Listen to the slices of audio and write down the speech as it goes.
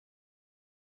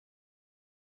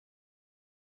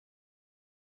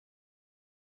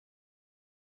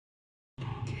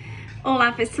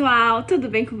Olá pessoal, tudo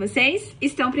bem com vocês?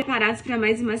 Estão preparados para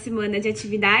mais uma semana de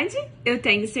atividade? Eu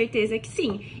tenho certeza que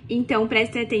sim. Então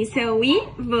prestem atenção e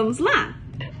vamos lá!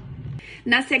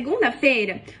 Na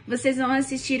segunda-feira, vocês vão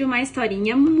assistir uma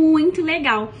historinha muito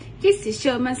legal que se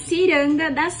chama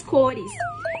Ciranda das Cores.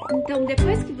 Então,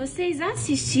 depois que vocês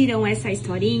assistiram essa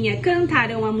historinha,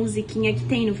 cantaram a musiquinha que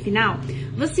tem no final,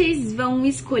 vocês vão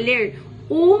escolher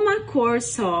uma cor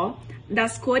só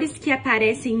das cores que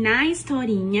aparecem na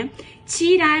historinha,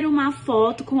 tirar uma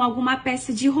foto com alguma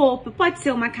peça de roupa, pode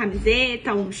ser uma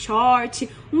camiseta, um short,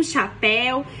 um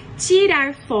chapéu,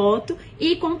 tirar foto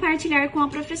e compartilhar com a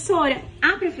professora.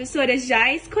 A professora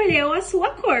já escolheu a sua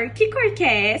cor. Que cor que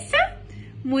é essa?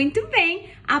 Muito bem,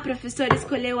 a professora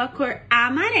escolheu a cor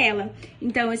amarela.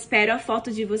 Então eu espero a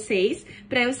foto de vocês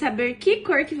para eu saber que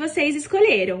cor que vocês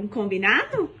escolheram,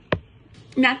 combinado?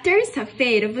 Na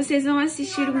terça-feira, vocês vão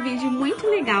assistir um vídeo muito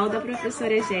legal da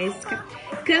professora Jéssica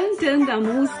cantando a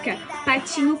música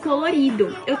Patinho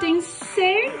Colorido. Eu tenho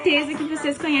certeza que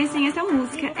vocês conhecem essa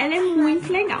música, ela é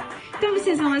muito legal. Então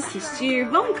vocês vão assistir,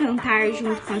 vão cantar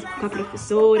junto com a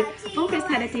professora, vão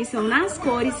prestar atenção nas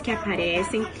cores que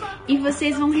aparecem e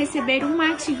vocês vão receber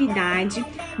uma atividade.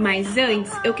 Mas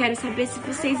antes, eu quero saber se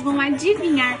vocês vão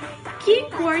adivinhar que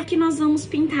cor que nós vamos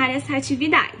pintar essa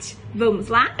atividade. Vamos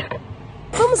lá?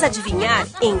 Vamos adivinhar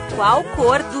em qual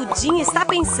cor Dudinha está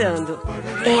pensando.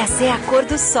 Essa é a cor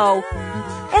do sol.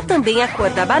 É também a cor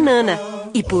da banana.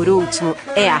 E por último,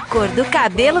 é a cor do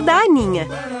cabelo da Aninha.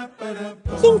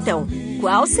 Então,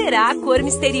 qual será a cor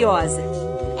misteriosa?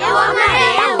 É o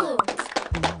amarelo!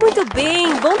 Muito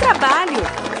bem, bom trabalho!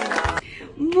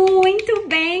 Muito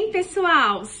bem,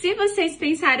 pessoal! Se vocês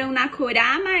pensaram na cor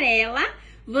amarela,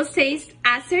 vocês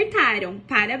acertaram,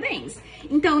 parabéns!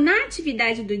 Então, na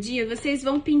atividade do dia, vocês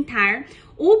vão pintar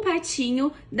o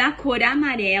patinho da cor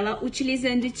amarela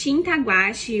utilizando tinta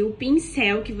guache e o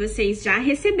pincel que vocês já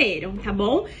receberam, tá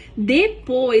bom?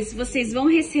 Depois, vocês vão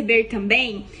receber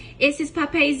também esses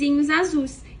papeizinhos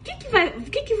azuis.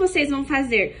 O que vocês vão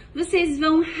fazer? Vocês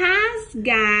vão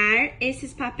rasgar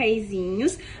esses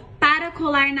papeizinhos para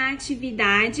colar na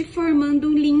atividade, formando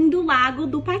um lindo lago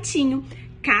do patinho.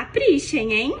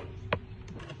 Caprichem, hein?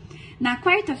 Na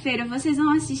quarta-feira, vocês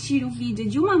vão assistir o vídeo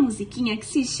de uma musiquinha que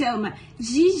se chama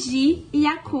Gigi e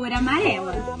a Cor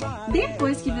Amarela.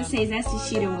 Depois que vocês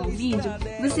assistiram o vídeo,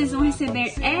 vocês vão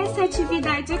receber essa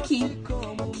atividade aqui.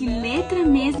 Que letra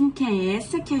mesmo que é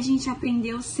essa que a gente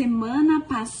aprendeu semana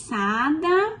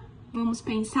passada? Vamos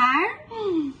pensar?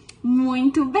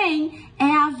 Muito bem, é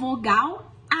a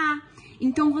vogal A.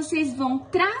 Então, vocês vão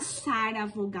traçar a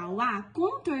vogal A,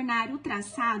 contornar o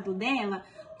traçado dela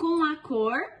com a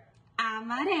cor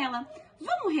amarela.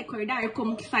 Vamos recordar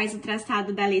como que faz o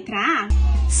traçado da letra A?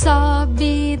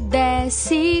 Sobe,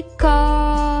 desce,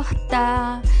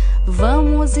 corta.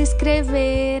 Vamos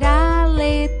escrever a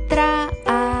letra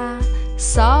A.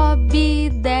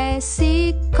 Sobe,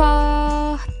 desce,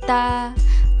 corta.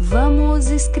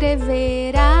 Vamos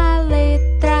escrever a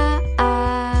letra A.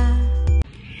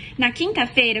 Na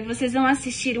quinta-feira, vocês vão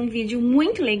assistir um vídeo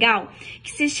muito legal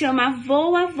que se chama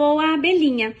Voa, Voa,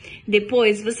 Abelhinha.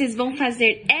 Depois, vocês vão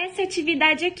fazer essa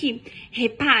atividade aqui.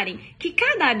 Reparem que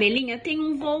cada abelhinha tem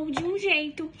um voo de um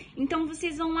jeito. Então,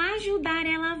 vocês vão ajudar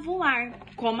ela a voar.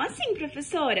 Como assim,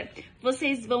 professora?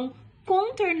 Vocês vão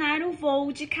contornar o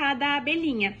voo de cada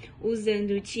abelhinha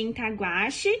usando tinta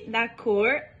guache da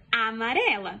cor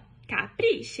amarela.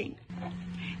 Caprichem!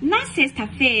 Na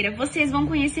sexta-feira, vocês vão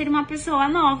conhecer uma pessoa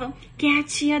nova, que é a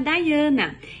tia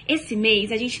Dayana. Esse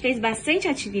mês, a gente fez bastante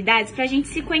atividades para a gente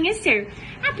se conhecer.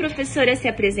 A professora se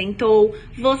apresentou,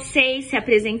 vocês se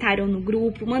apresentaram no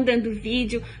grupo, mandando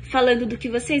vídeo, falando do que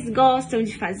vocês gostam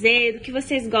de fazer, do que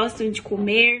vocês gostam de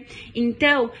comer.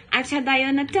 Então, a tia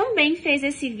Dayana também fez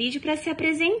esse vídeo para se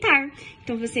apresentar.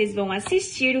 Então, vocês vão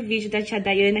assistir o vídeo da tia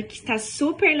Dayana, que está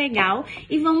super legal,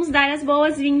 e vamos dar as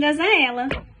boas-vindas a ela.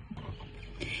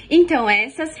 Então,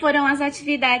 essas foram as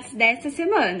atividades dessa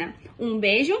semana. Um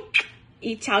beijo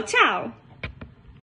e tchau, tchau!